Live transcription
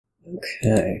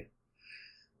Okay.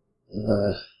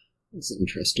 That's an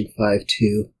interesting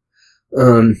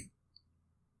 5-2.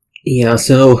 Yeah,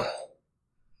 so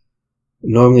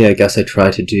normally I guess I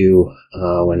try to do,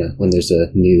 when there's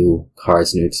a new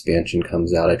cards, new expansion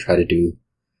comes out, I try to do,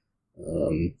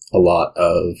 a lot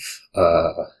of,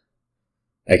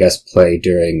 I guess play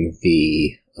during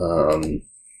the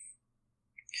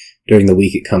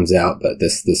week it comes out, but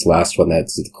this last one,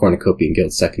 that's the Cornucopia and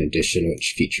Guild 2nd edition,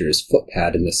 which features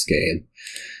Footpad in this game,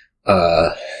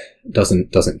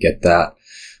 doesn't get that.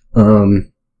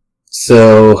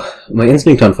 So my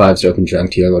instinct on 5 is to open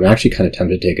Junk Dealer, but I'm actually kind of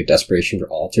tempted to take a Desperation for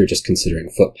Altar, just considering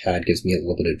Footpad gives me a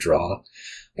little bit of draw.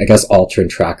 I guess Altar and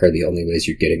Tracker are the only ways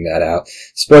you're getting that out.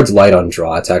 This board's light on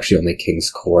draw, it's actually only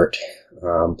King's Court,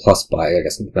 plus buy, I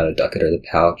guess I'm not a Ducat or the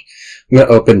Pouch. I'm gonna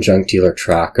open Junk Dealer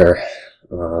Tracker,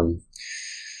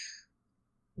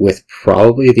 with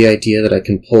probably the idea that I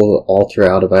can pull Altar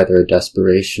out of either a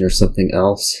Desperation or something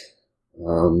else.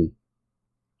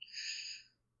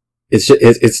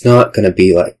 It's not going to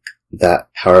be like that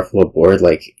powerful a board.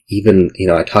 Like, even,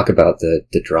 I talk about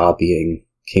the draw being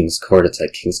King's Court. It's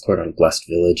like King's Court on Blessed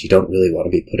Village. You don't really want to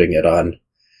be putting it on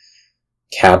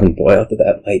Cabin Boy, although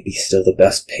that might be still the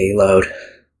best payload.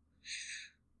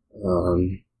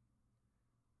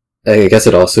 I guess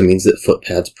it also means that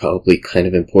Footpad's probably kind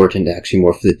of important, actually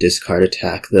more for the discard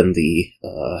attack than the,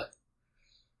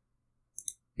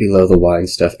 below the line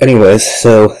stuff. Anyways,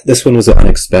 so this one was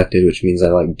unexpected, which means I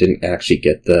didn't actually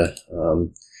get the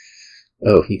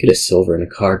oh, you get a silver and a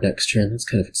card next turn. That's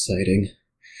kind of exciting.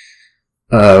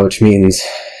 Which means,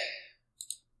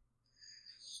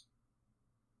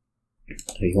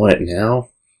 oh, you want it now?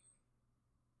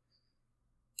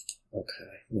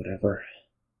 Okay, whatever.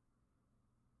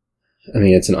 I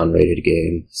mean, it's an unrated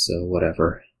game, so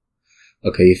whatever.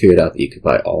 Okay, you figured out that you could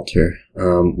buy Altar.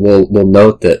 We'll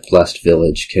note that Blessed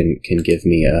Village can give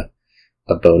me a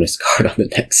bonus card on the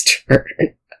next turn.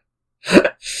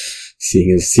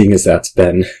 seeing as that's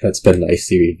been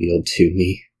nicely revealed to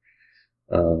me.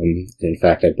 In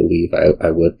fact, I believe I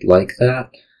would like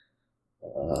that.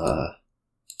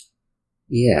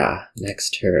 Yeah,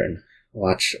 next turn.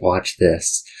 Watch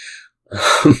this.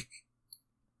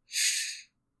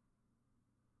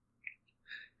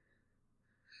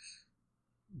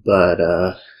 But,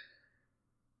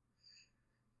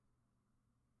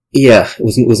 yeah,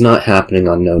 it was not happening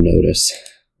on no notice.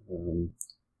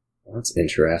 That's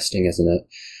interesting, isn't it?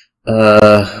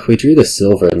 We drew the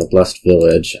silver in the Blessed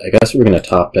Village. I guess we're gonna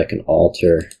top deck an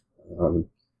Altar.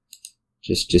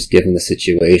 Just given the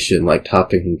situation, like,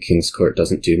 top decking King's Court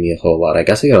doesn't do me a whole lot. I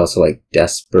guess I could also, like,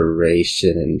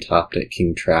 Desperation and top deck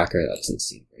King Tracker. That doesn't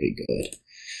seem very good.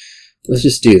 Let's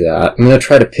just do that. I'm gonna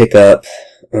try to pick up,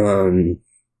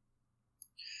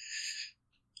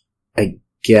 I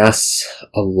guess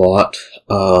a lot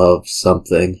of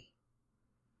something.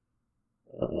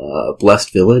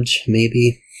 Blessed Village,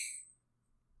 maybe?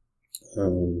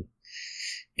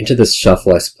 Into this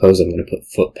shuffle, I suppose I'm going to put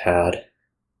Footpad.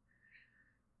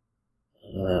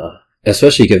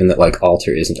 Especially given that, like,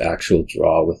 Altar isn't actual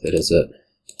draw with it, is it?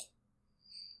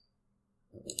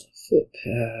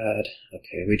 Footpad.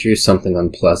 Okay, we drew something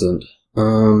unpleasant.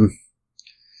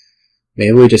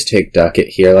 Maybe we just take Ducat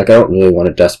here. Like, I don't really want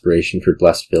a Desperation for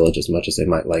Blessed Village as much as I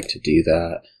might like to do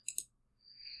that.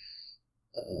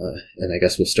 And I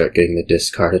guess we'll start getting the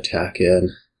discard attack in.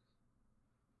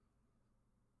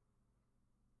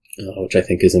 Which I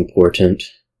think is important.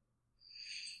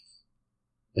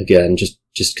 Again,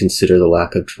 just consider the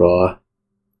lack of draw.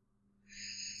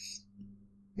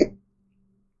 In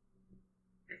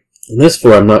this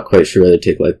 4, I'm not quite sure whether to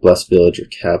take, like, Blessed Village or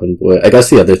Cabin Boy. I guess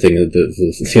the other thing,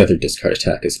 the other discard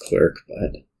attack is Clerk,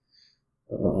 but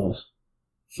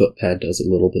Footpad does a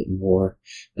little bit more.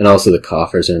 And also the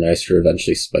coffers are nice for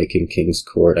eventually spiking King's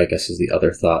Court, I guess is the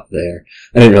other thought there.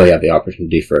 I didn't really have the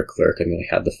opportunity for a Clerk. I mean,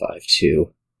 I had the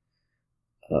 5-2.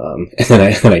 And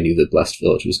then I knew that Blessed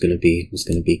Village was gonna be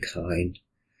kind.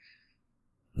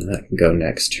 That can go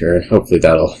next turn. Hopefully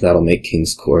that'll make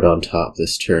King's Court on top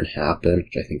this turn happen,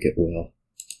 which I think it will.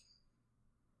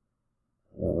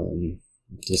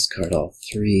 Discard all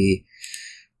 3.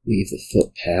 Leave the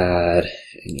Footpad.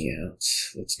 And yeah,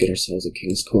 let's get ourselves a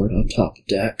King's Court on top of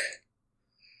deck.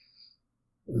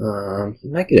 I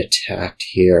might get attacked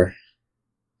here.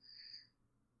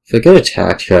 If I get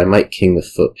attacked here, I might king the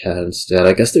Footpad instead.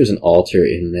 I guess there's an Altar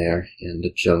in there and a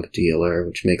Junk Dealer,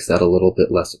 which makes that a little bit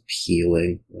less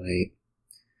appealing, right?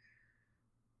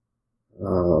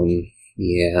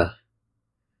 Yeah.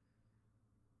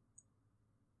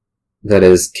 That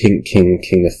is king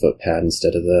the Footpad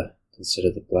instead of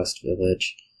the Blessed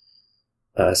Village.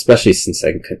 Especially since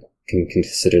I can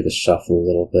consider the shuffle a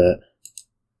little bit.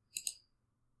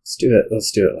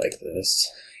 Let's do it like this.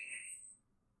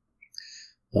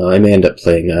 I may end up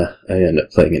playing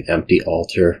an empty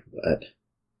altar, but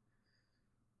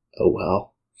oh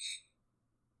well.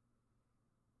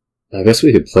 I guess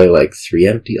we could play like 3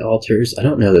 empty altars. I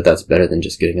don't know that that's better than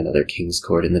just getting another King's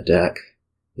Court in the deck,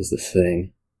 is the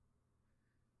thing.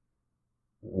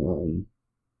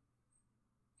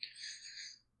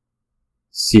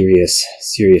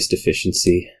 Serious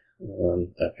deficiency.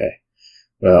 Okay.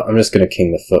 Well, I'm just gonna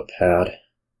king the Footpad.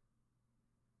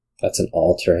 That's an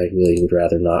altar. I really would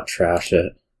rather not trash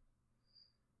it.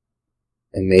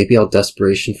 And maybe I'll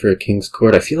Desperation for a King's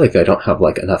Court. I feel like I don't have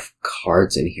like enough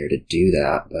cards in here to do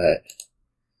that, but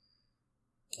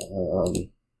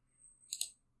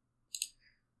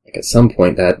like at some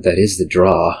point that is the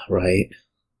draw, right?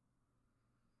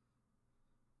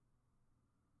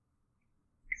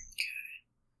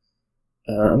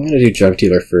 I'm gonna do Junk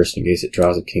Dealer first in case it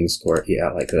draws a King's Court.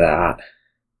 Yeah, like that.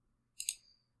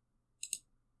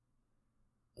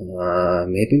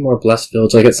 Maybe more Blessed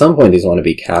Village. Like at some point these want to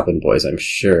be Cabin Boys, I'm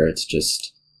sure. It's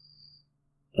just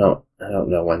I don't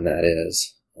know when that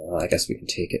is. I guess we can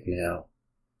take it now.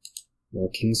 More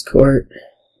King's Court.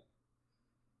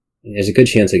 And there's a good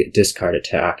chance I get discard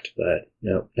attacked, but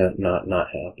nope, not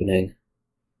happening.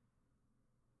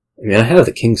 I mean, I have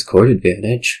the King's Court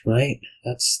advantage, right?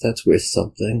 That's worth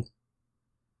something.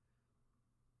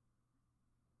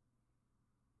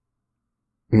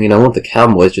 I mean, I want the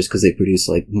Cabin Boys just because they produce,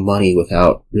 like, money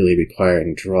without really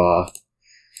requiring draw.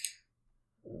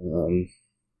 I'm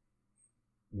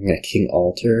gonna King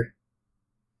Altar.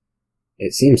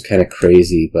 It seems kind of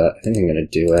crazy, but I think I'm gonna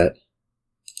do it.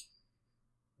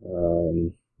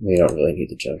 We don't really need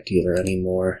the Junk Dealer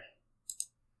anymore.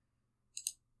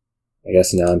 I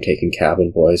guess now I'm taking Cabin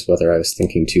Boys, whether I was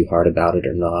thinking too hard about it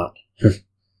or not. That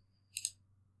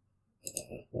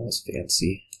was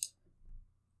fancy.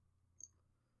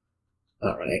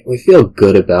 Alright, we feel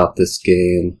good about this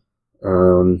game.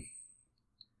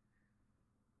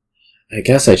 I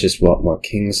guess I just want more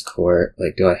King's Court.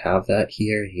 Like, do I have that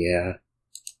here? Yeah.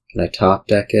 Can I top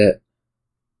deck it?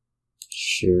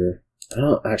 Sure. I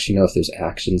don't actually know if there's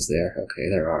actions there. Okay,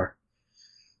 there are.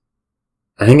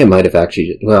 I think it might have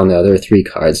actually... Well, no, there are 3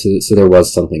 cards, so there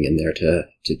was something in there to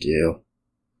do.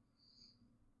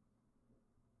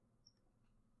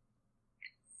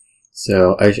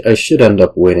 So I should end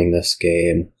up winning this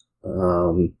game.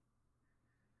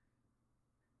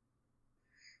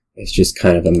 It's just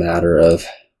kind of a matter of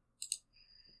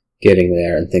getting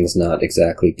there and things not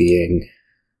exactly being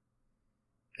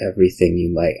everything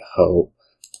you might hope.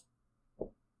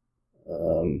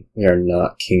 We are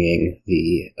not kinging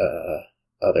the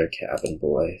other Cabin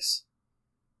Boys.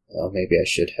 Well, maybe I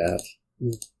should have.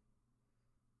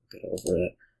 Get over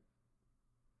it.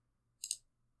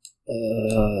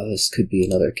 This could be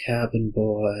another Cabin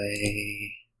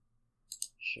Boy.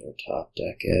 Sure, top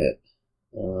deck it.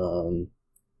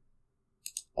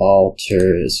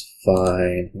 Altar is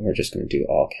fine. We're just going to do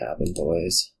all Cabin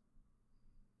Boys.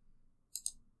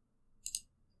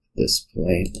 At this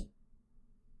point.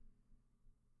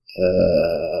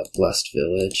 Blessed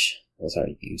Village. Those are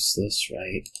useless,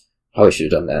 right? Probably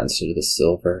should have done that instead of the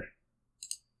silver.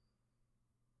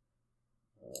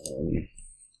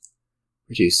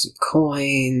 Produce some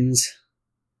coins.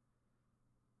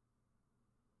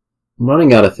 I'm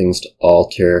running out of things to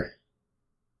alter.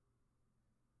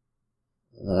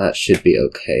 That should be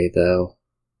okay, though.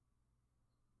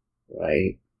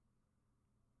 Right?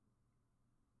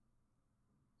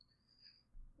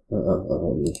 I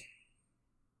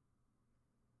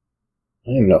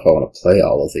don't even know if I want to play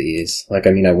all of these. Like, I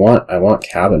mean, I want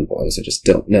Cabin Boys. I just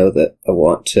don't know that I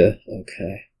want to.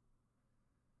 Okay.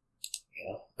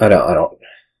 Yeah. I don't.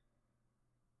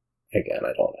 Again,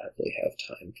 I don't really have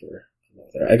time for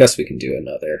another. I guess we can do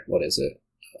another. What is it?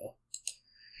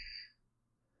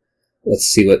 Let's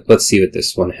see what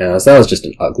this one has. That was just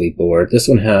an ugly board. This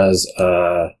one has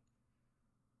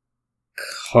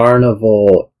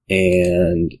Carnival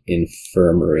and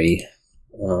Infirmary.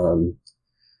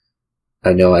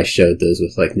 I know I showed those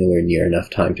with like nowhere near enough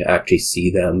time to actually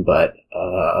see them, but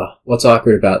what's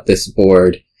awkward about this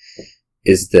board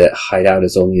is that Hideout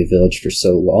is only a village for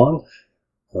so long.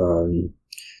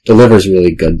 Deliver's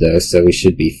really good though, so we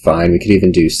should be fine. We could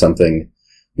even do something.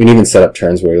 We can even set up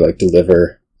turns where we like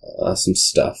deliver some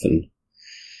stuff and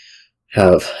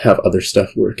have other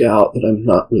stuff work out that I'm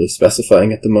not really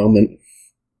specifying at the moment.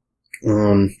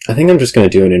 I think I'm just going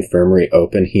to do an Infirmary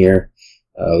open here.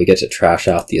 We get to trash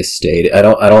out the estate. I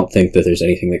don't think that there's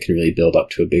anything that can really build up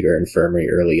to a bigger Infirmary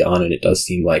early on, and it does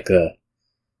seem like a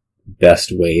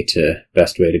best way to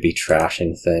be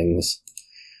trashing things.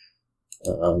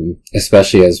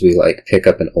 Especially as we like pick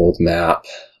up an old map,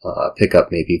 pick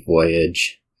up maybe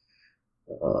Voyage.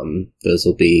 Those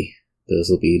will be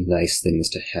nice things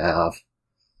to have.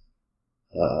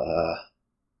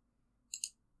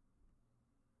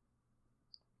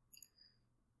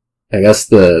 I guess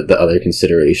the other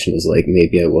consideration is like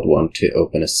maybe I would want to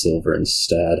open a silver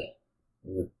instead.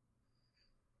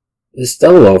 This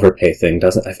double overpay thing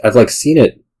doesn't. I've like seen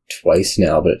it twice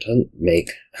now, but it doesn't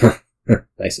make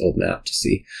nice old map to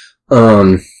see.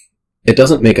 It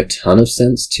doesn't make a ton of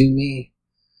sense to me.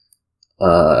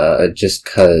 Just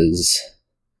cause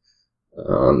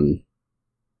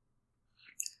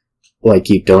like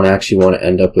you don't actually want to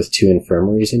end up with 2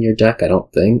 infirmaries in your deck, I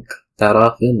don't think, that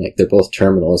often. Like they're both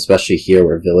terminal, especially here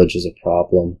where village is a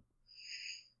problem.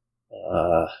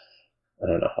 I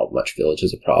don't know how much village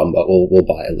is a problem, but we'll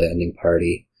buy a landing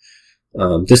party.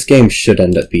 This game should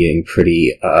end up being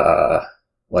pretty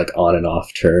like on and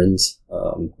off turns.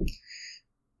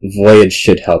 Voyage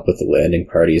should help with the landing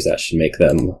parties. That should make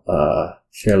them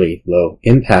fairly low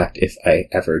impact if I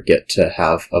ever get to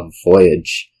have a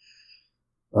Voyage.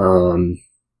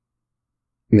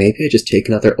 Maybe I just take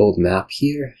another old map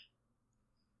here.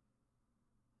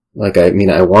 Like, I mean,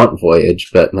 I want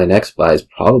Voyage, but my next buy is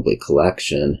probably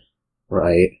Collection,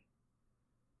 right?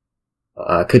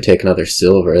 I could take another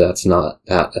silver, that's not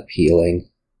that appealing.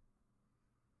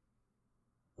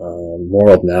 More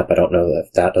old map, I don't know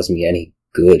if that does me any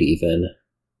good even.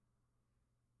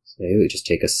 So maybe we just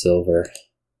take a silver.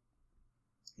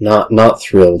 Not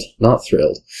thrilled.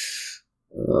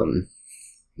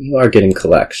 You are getting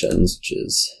collections, which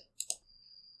is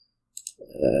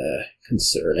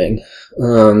concerning.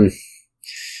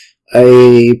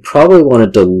 I probably want to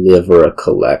deliver a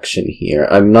collection here.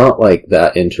 I'm not like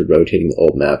that into rotating the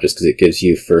old map just because it gives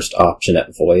you first option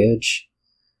at Voyage.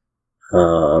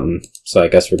 So I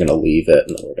guess we're gonna leave it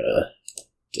and then we're gonna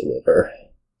deliver.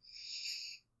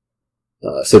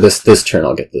 So this turn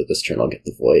I'll get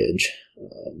the Voyage,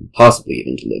 possibly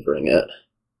even delivering it.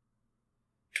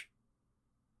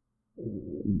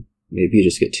 Maybe you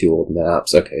just get 2 old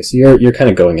maps. Okay, so you're kind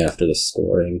of going after the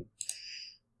scoring,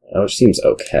 which seems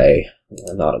okay,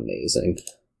 not amazing.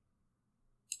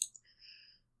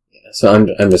 Yeah, so I'm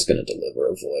just gonna deliver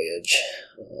a Voyage.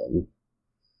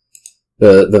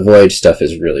 The Voyage stuff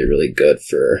is really good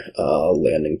for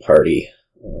landing party.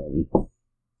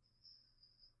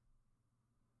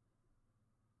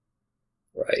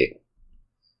 Right.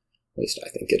 At least I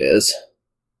think it is.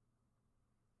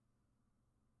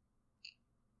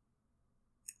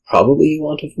 Probably you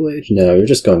want a Voyage? No, you're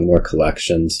just going more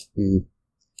collections. I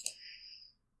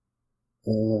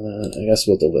guess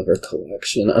we'll deliver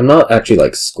collection. I'm not actually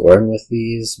like scoring with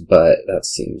these, but that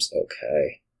seems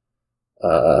okay.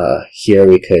 Here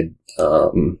we could,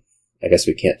 I guess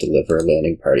we can't deliver a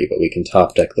landing party, but we can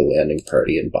top deck the landing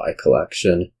party and buy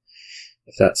collection.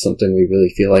 If that's something we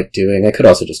really feel like doing. I could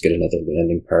also just get another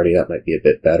landing party. That might be a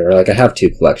bit better. Like I have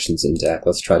 2 collections in deck.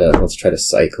 Let's try to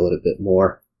cycle it a bit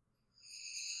more.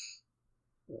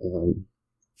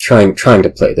 Trying to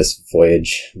play this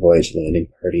Voyage landing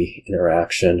party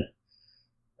interaction,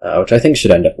 which I think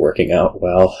should end up working out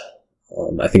well.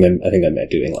 I think I'm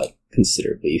doing like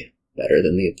considerably better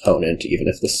than the opponent, even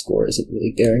if the score isn't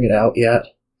really bearing it out yet.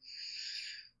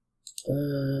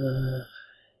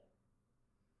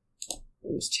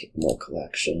 Let's take more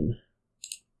collection.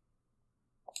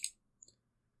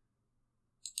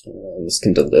 This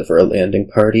can deliver a landing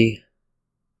party.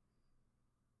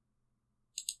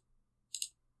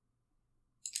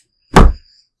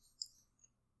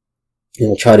 And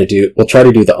we'll try to do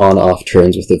the on-off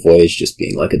turns with the Voyage just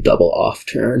being like a double off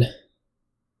turn.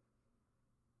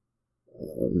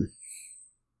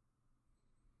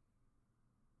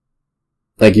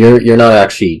 Like you're not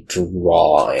actually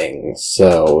drawing,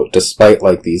 so despite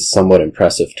like these somewhat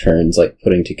impressive turns, like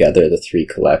putting together the 3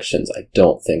 collections, I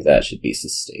don't think that should be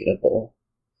sustainable.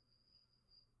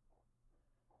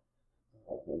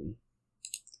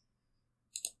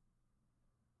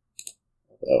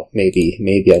 Although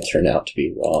maybe I'll turn out to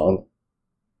be wrong.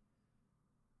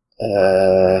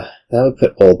 That would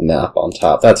put old map on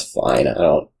top. That's fine. I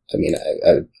would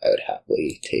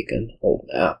happily take an old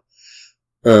map.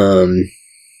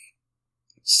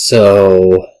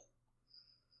 So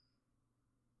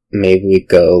maybe we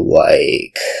go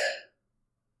like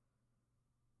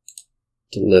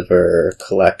deliver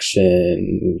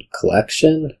collection.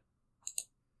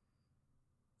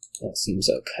 That seems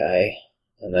okay.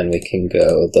 And then we can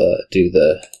go do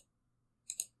the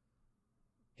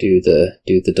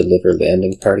deliver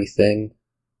landing party thing.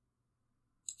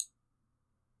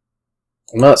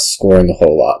 I'm not scoring a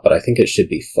whole lot, but I think it should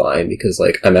be fine because,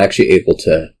 like, I'm actually able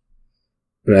to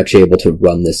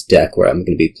run this deck where I'm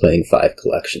going to be playing 5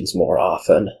 collections more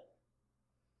often.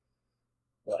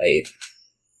 Right.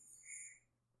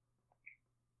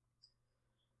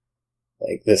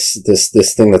 Like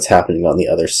this thing that's happening on the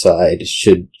other side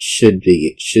should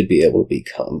be able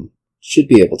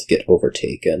to get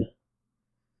overtaken.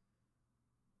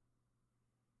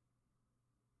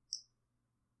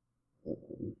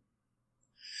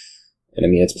 And I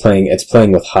mean, it's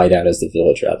playing with Hideout as the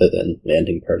village rather than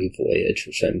Landing Party Voyage,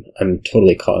 which I'm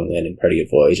totally calling Landing Party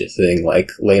Voyage a thing. Like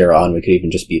later on, we could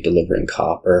even just be delivering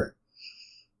copper,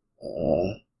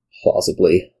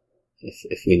 plausibly,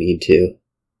 if we need to.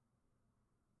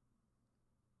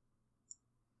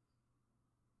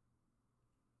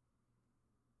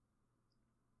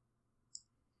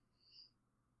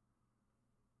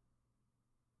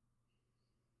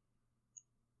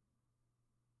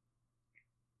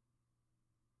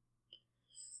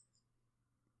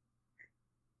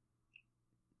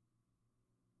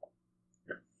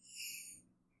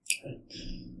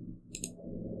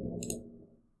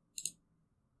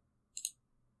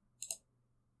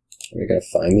 Are we gonna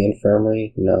find the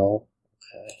Infirmary? No.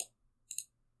 Okay.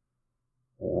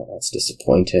 Well, that's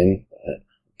disappointing, but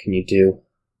what can you do?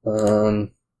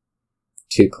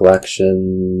 2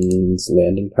 collections,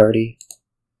 Landing Party.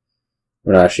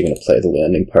 We're not actually gonna play the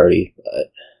Landing Party,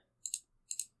 but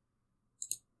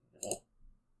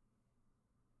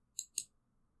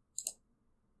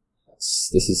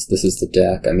this is the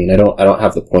deck. I mean, I don't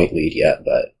have the point lead yet,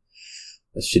 but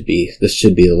this should be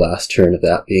the last turn of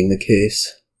that being the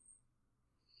case.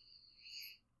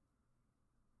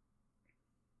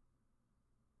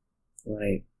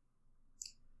 Right.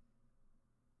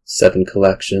 7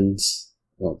 collections.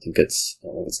 I don't think it's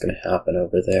going to happen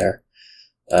over there.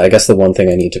 I guess the one thing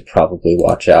I need to probably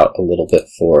watch out a little bit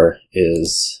for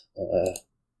is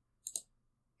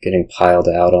getting piled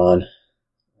out on.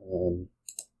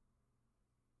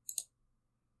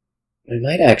 I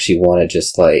might actually want to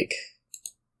just, like,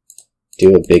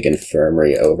 do a big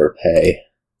Infirmary overpay.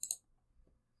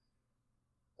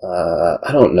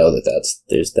 I don't know that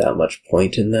there's that much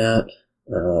point in that.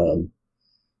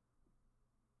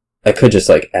 I could just,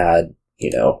 like, add,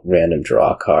 you know, random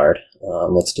draw card.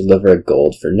 Let's deliver a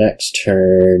gold for next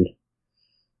turn.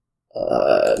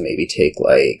 Maybe take,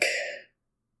 like,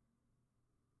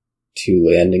 2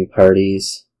 landing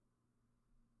parties.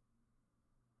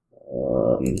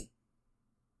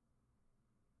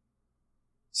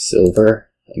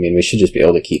 Silver. I mean, we should just be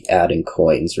able to keep adding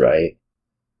coins, right?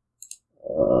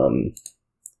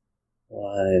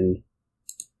 1,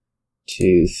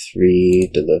 2, 3,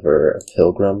 deliver a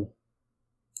Pilgrim.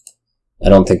 I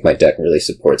don't think my deck really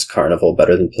supports Carnival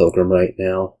better than Pilgrim right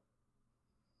now.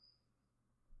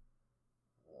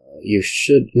 You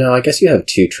should... No, I guess you have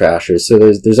 2 Trashers, so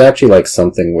there's actually like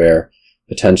something where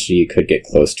potentially you could get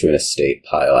close to an estate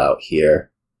pile out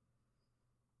here.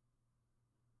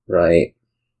 Right.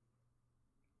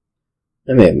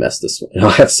 I may have messed this one.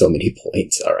 I have so many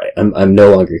points. Alright, I'm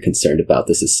no longer concerned about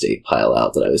this estate pile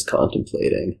out that I was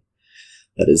contemplating.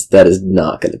 That is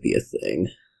not going to be a thing.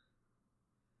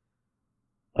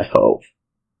 I hope.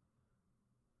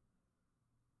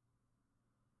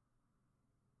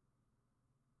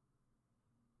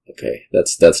 Okay,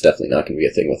 that's definitely not going to be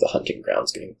a thing with the hunting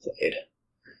grounds getting played.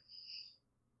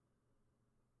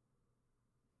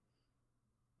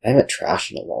 I haven't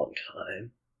trashed in a long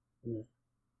time.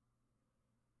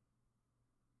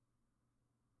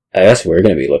 I guess we're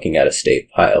going to be looking at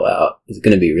estate pile out. It's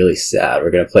going to be really sad.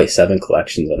 We're going to play 7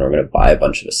 collections and we're going to buy a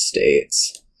bunch of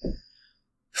estates.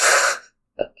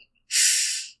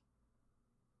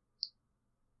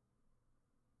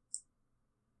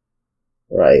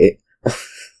 Right.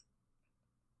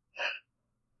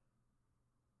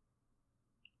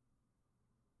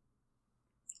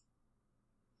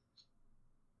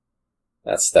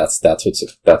 That's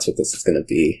what this is going to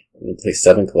be. I'm going to play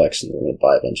 7 collections and we're going to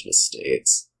buy a bunch of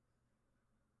estates.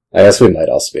 I guess we might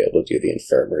also be able to do the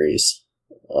infirmaries.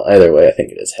 Either way, I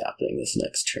think it is happening this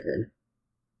next turn.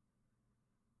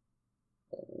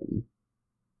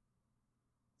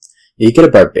 You get a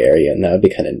Barbarian, that would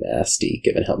be kind of nasty,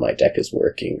 given how my deck is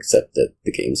working, except that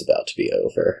the game's about to be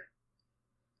over.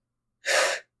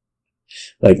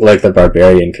 like the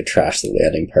Barbarian could trash the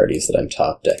landing parties that I'm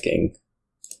top decking.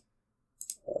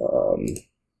 Let's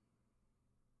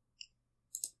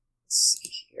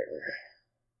see here.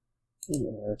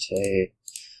 Rotate.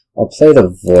 I'll play the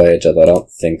Voyage, although I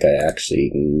don't think I actually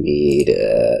need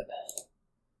it.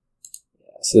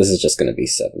 So this is just going to be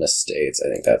 7 estates. I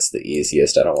think that's the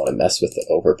easiest. I don't want to mess with the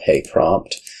overpay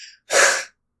prompt.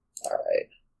 Alright.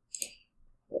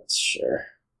 That's sure.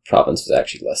 Province was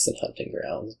actually less than Hunting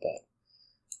Grounds, but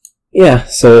yeah,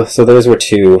 so those were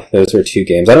two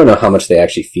games. I don't know how much they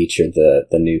actually featured the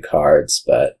new cards,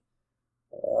 but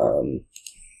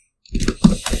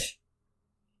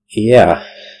yeah,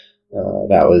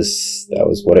 that was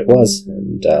what it was,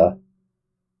 and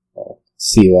I'll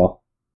see you all.